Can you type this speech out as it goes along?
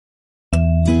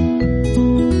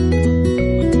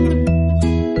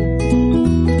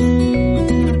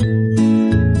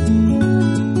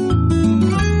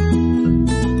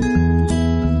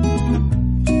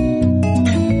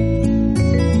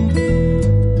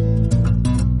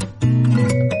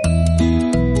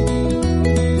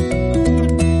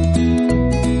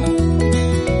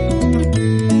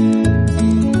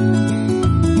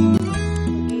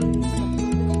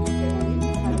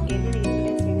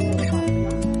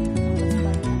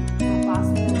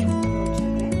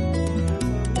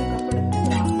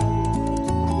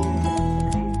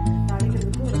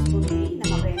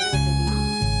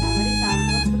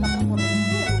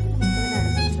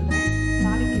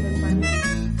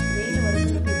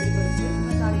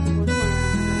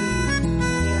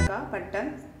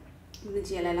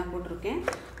மிர்ச்சி எல்லாம் போட்டிருக்கேன்.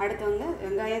 அடுத்து வந்து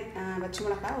வெங்காயம், பச்சை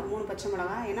மிளகாய், ஒரு 3 பச்சை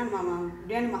மிளகாய். ஏன்னா நம்ம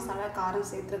பிரியாணி மசாலா காரம்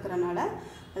சேர்த்துருக்கிறனால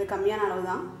அது கம்மியான அளவு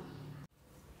தான்.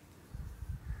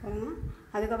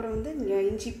 அதுக்கப்புறம் வந்து இங்கே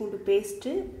இஞ்சி பூண்டு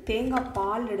பேஸ்ட்டு, தேங்காய்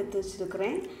பால் எடுத்து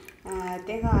வச்சுருக்கிறேன்.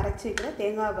 தேங்காய் அரைச்சி வைக்கிறேன்.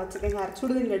 பச்சை தேங்காய் அரைச்சி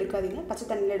சுடுதண்ணியில் எடுக்காதீங்க, பச்சை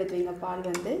தண்ணியில் எடுத்து வைங்க. பால்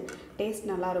வந்து டேஸ்ட்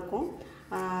நல்லாயிருக்கும்.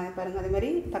 பாருங்கள், அதேமாதிரி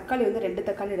தக்காளி வந்து 2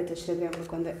 தக்காளி எடுத்து வச்சுருக்கேன்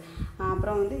உங்களுக்கு வந்து.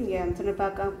 அப்புறம் வந்து இங்கே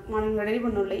சின்ன நாங்கள் ரெடி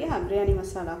பண்ணோம் இல்லையா பிரியாணி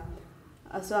மசாலா,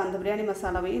 ஸோ அந்த பிரியாணி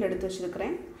மசாலாவையும் எடுத்து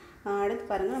வச்சுருக்கிறேன். அடுத்து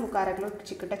பாருங்கள், நமக்கு 1/2 கிலோ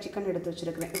சிக்கன் எடுத்து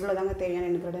வச்சுருக்கிறேன். இவ்வளோ தாங்க தேவையான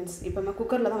இன்க்ரீடியன்ஸ். இப்போ நம்ம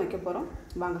குக்கரில் தான் வைக்க போகிறோம்.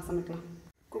 வாங்க சமைக்கலாம்.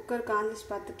 குக்கர் காஞ்சிச்சு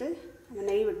பார்த்துட்டு நம்ம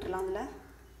நெய் விட்டுடலாம். அதில்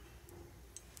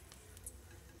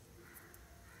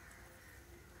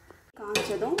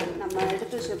காய்ச்சதும் நம்ம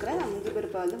எடுத்து வச்சுருக்கிற முந்திரி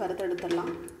பருப்பை வந்து வறுத்து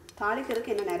எடுத்துடலாம்.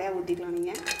 தாளிக்கிறதுக்கு இன்னும் நிறையா ஊற்றிக்கலாம்.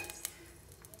 நீங்கள்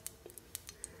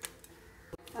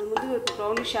அது முந்திரி பருப்பு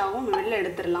ப்ரௌனிஷ் ஆகும், வெளில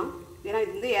எடுத்துடலாம். ஏன்னா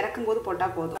இது வந்து இறக்கும் போது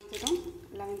போட்டால் போதும்.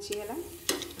 லவங்சி இலை,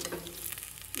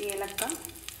 ஏலக்காய்,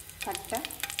 பட்டை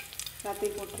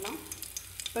எல்லாத்தையும் போட்டுடலாம்.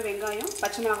 இப்போ வெங்காயம்,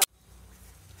 பச்சை மிளகாய்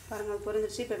பாருங்கள்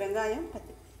பொரிஞ்சிருச்சு. இப்போ வெங்காயம்,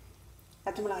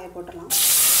 பச்சை மிளகாயை போட்டுடலாம்.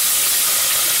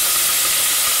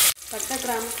 பட்டை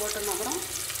கிராம்பு போட்டோம்னா அப்புறம்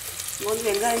வந்து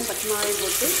வெங்காயம் பச்சை மிளகாயும்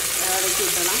போட்டு வதக்கி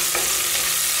விட்டுடலாம்.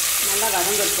 நல்லா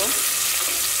வதங்கட்டும்.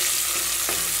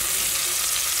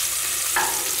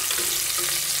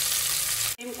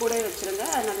 கூட வச்சுருங்க,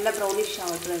 அது நல்லா ப்ரௌனிஷ்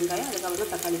ஆகட்டும் வெங்காயம்.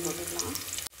 அதுக்கப்புறம் தக்காளி போட்டுக்கலாம்.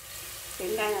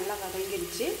 வெங்காயம் நல்லா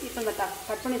வதங்கிடுச்சு. இப்போ இந்த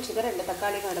கட் பண்ணி வச்சுக்கிற 2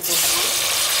 தக்காளியும் அதை போட்டுக்கலாம்.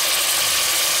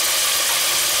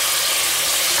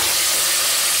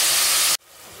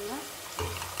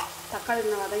 தக்காளி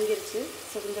நல்லா வதங்கிடுச்சு.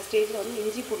 ஸோ இந்த ஸ்டேஜில் வந்து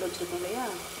இஞ்சி பூண்டு வச்சுருக்கோம் இல்லையா,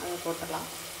 அதை போட்டுடலாம்.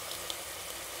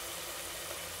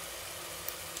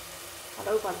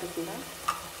 அளவு பார்த்துக்கோங்க.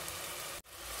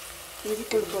 இஞ்சி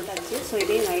பூண்டு போட்டாச்சு. ஸோ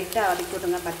இதையும் லைட்டாக வதக்கி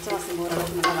விட்டுங்க, பச்சை வாசம் போகிற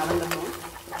அளவுக்கு நல்லா வதங்கட்டும்.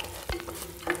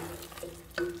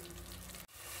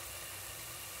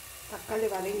 தக்காளி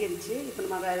வதங்கிடுச்சு. இப்போ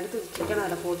நம்ம அதை எடுத்து சிக்கன்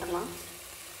அதில் போட்டுடலாம்.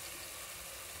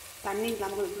 தண்ணி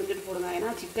இல்லாமல் கொஞ்சம் புரிஞ்சுட்டு போடுங்க,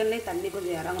 ஏன்னா சிக்கன்லேயே தண்ணி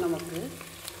கொஞ்சம் இறங்கும் நமக்கு.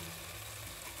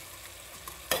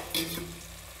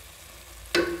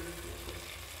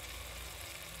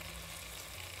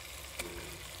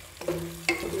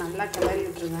 நல்லா கிளறி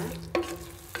விட்டுருங்க.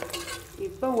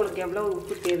 இப்போ உங்களுக்கு எவ்வளோ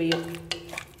உப்பு தேவையோ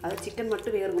அது சிக்கன்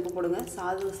மட்டும் வேறு உப்பு போடுங்க,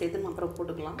 சாதம் சேர்த்து நம்ம அப்புறம்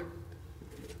போட்டுக்கலாம்.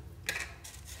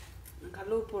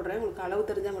 கல் உப்பு போடுறேன், உங்களுக்கு அளவு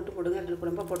தெரிஞ்சால் மட்டும் போடுங்க, எனக்கு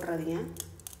ரொம்ப போட்டுறாதீங்க.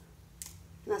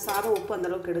 நான் சாதம் உப்பு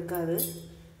அந்தளவுக்கு எடுக்காது.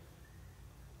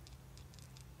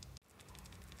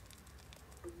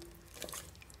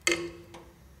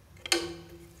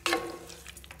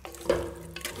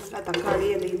 நல்லா தக்காளி,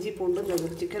 அந்த இஞ்சி பூண்டு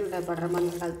இந்த சிக்கனில் படுற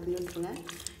மாதிரி நல்லா அது பண்ணி விட்டுருங்க.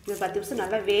 இது 10 நிமிஷம்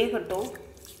நல்லா வேகட்டும்.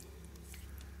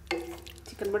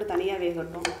 சிக்கன் மட்டும் தனியாக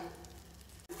வேகட்டும்.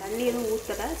 தண்ணி எதுவும்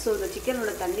ஊற்றலை. ஸோ இந்த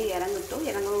சிக்கனோட தண்ணி இறங்கட்டும்.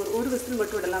 ஒரு விசில்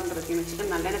மட்டும் விடலாம்னு இருக்கேன்.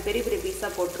 சிக்கன் நல்லா நான் பெரிய பெரிய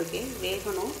பீஸாக போட்டிருக்கேன்,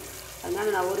 வேகணும்.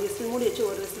 அதனால் நான் ஒரு விசில் மூடி வச்சு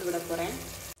ஒரு விசில் விட போகிறேன்.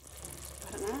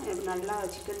 பாருங்கள், இப்போ நல்லா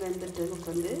சிக்கன் வெந்துட்டு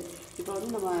நமக்கு வந்து. இப்போ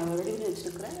வந்து நம்ம ரெடி பண்ணி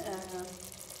வச்சுருக்கிற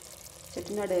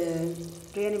செட்டிநாடு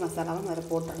பிரியாணி மசாலாவை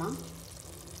அதில் போட்டுடலாம்.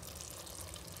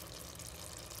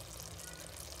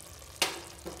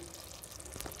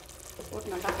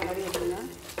 போட்டு நல்லா கிளறி விட்டுருங்க.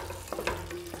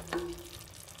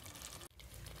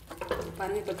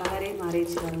 பாருங்கள், இப்போ கலரே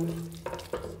மாறிடுச்சு பாருங்க.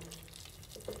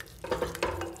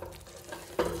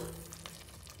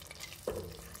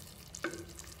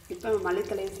 இப்போ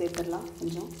மல்லித்தலையும் சேர்த்துடலாம்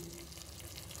கொஞ்சம்.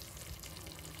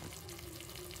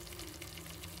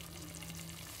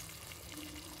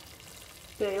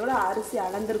 இப்போ எவ்வளோ அரிசி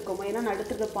அளந்துருக்கோமோ, ஏன்னா நான்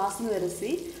எடுத்துருக்க பாஸ்மதி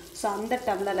அரிசி. ஸோ அந்த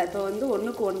டம்ளரில் இப்போ வந்து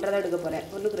 1க்கு 1.5 தான் எடுக்க போகிறேன்.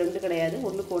 1க்கு 2 கிடையாது,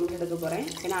 1க்கு 1 எடுக்க போகிறேன்.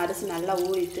 ஏன்னா அரிசி நல்லா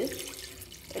ஊறிட்டு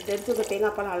எடுத்துக்க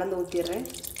தேங்காய் பால் அளந்து ஊற்றிடுறேன்.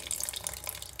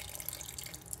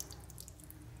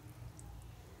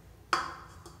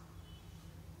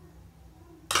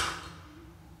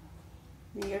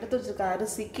 நீங்கள் எடுத்து வச்சுருக்க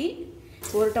அரிசிக்கு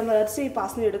 1 டம்ளர் அரிசி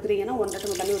பாஸ்மதி எடுக்கிறீங்கன்னா 1.5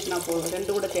 டம்ளர் தண்ணி ஊற்றினா போதும்,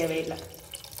 2 கூட தேவையில்லை.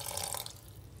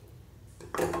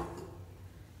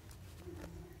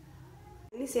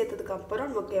 தண்ணி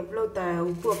சேர்த்ததுக்கப்புறம் நமக்கு எவ்வளோ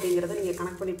உப்பு அப்படிங்கிறத நீங்கள்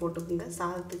கணக்கு பண்ணி போட்டுக்கோங்க.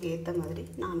 சாதத்துக்கு ஏற்ற மாதிரி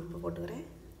நான் உப்பு போட்டுக்கிறேன்.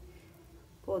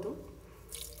 போதும்,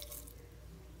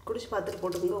 குடிச்சு பார்த்துட்டு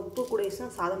போட்டுக்கோங்க. உப்பு கூடச்சுன்னா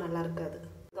சாதம் நல்லா இருக்காது.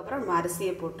 அதுக்கப்புறம் நம்ம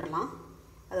அரிசியை போட்டுடலாம்.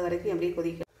 அது வரைக்கும் அப்படியே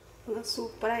கொதிக்க.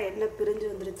 சூப்பராக எண்ணெய் பிரிஞ்சு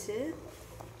வந்துருச்சு.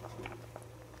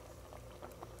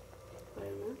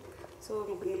 ஸோ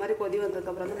நமக்கு இந்த மாதிரி கொதி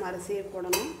வந்ததுக்கப்புறம் வந்து அரிசியை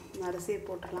போடணும். அரிசியை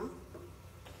போட்டுடலாம்.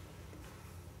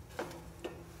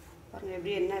 பாருங்கள்,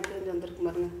 எப்படி எண்ணெய் பிரிஞ்சு வந்திருக்கு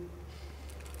பாருங்கள்.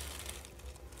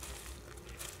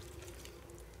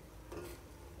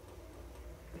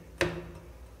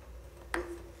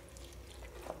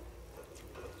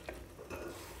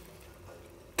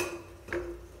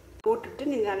 போட்டுட்டு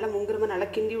நீங்கள் நல்லா முங்குற மாதிரி நல்லா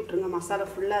கிண்டி விட்ருங்க. மசாலா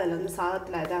ஃபுல்லாக அதில் வந்து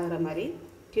சாதத்தில் இதாகிற மாதிரி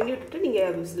கிண்டி விட்டுட்டு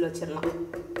நீங்கள் விசில் வச்சிடலாம்.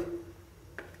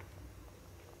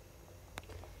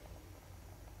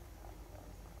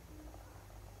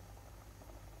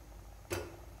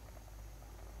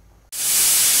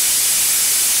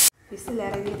 விசில்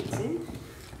இறங்கிடுச்சு.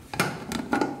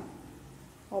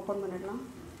 ஓப்பன் பண்ணிடலாம்.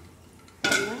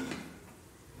 பாருங்கள்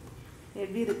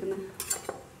எப்படி இருக்குன்னு.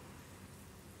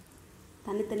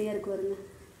 தனித்தனியாக இருக்கு பாருங்க,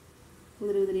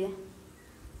 உதிரி உதிரியாக.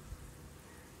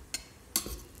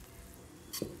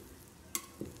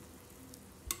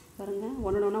 பாருங்கள்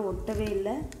ஒன்று ஒன்றா ஒட்டவே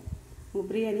இல்லை. உங்கள்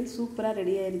பிரியாணி சூப்பராக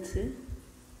ரெடி ஆயிடுச்சு.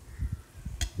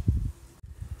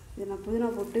 இதை நான் புதினா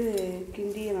போட்டு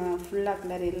கிண்டி ஃபுல்லாக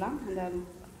கிளறிடலாம், அந்த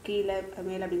கீழே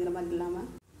மேலே அப்படிங்கிற மாதிரி இல்லாமல்.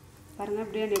 பாருங்கள்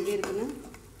பிரியாணி எப்படி இருக்குன்னு.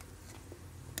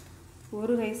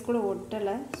 ஒரு ரைஸ் கூட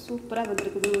ஒட்டலை, சூப்பராக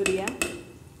வந்துருக்குது உதிரியாக.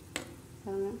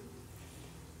 பாருங்கள்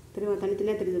திரும்ப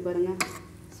தனித்தனியாக தெரியுது பாருங்கள்.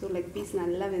 ஸோ லெக் பீஸ்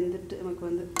நல்லா வெந்துட்டு நமக்கு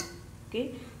வந்து ஓகே,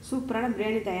 சூப்பரான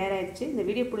பிரியாணி தயாராகிடுச்சு. இந்த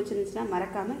வீடியோ பிடிச்சிருந்துச்சுன்னா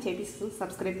மறக்காமல் சேபிஸ்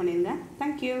சப்ஸ்கிரைப் பண்ணிடுங்க.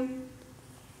 தேங்க்யூ.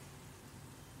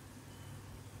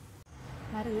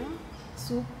 பாருங்கள்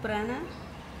சூப்பரான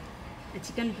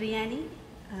சிக்கன் பிரியாணி,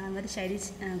 அது மாதிரி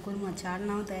சைடிஷ் குருமா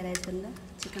சால்னாவும் தயாராகிடுச்சுங்க.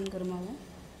 சிக்கன் குருமாவும்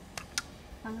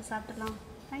வாங்க சாப்பிட்டுலாம்.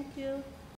 தேங்க்யூ.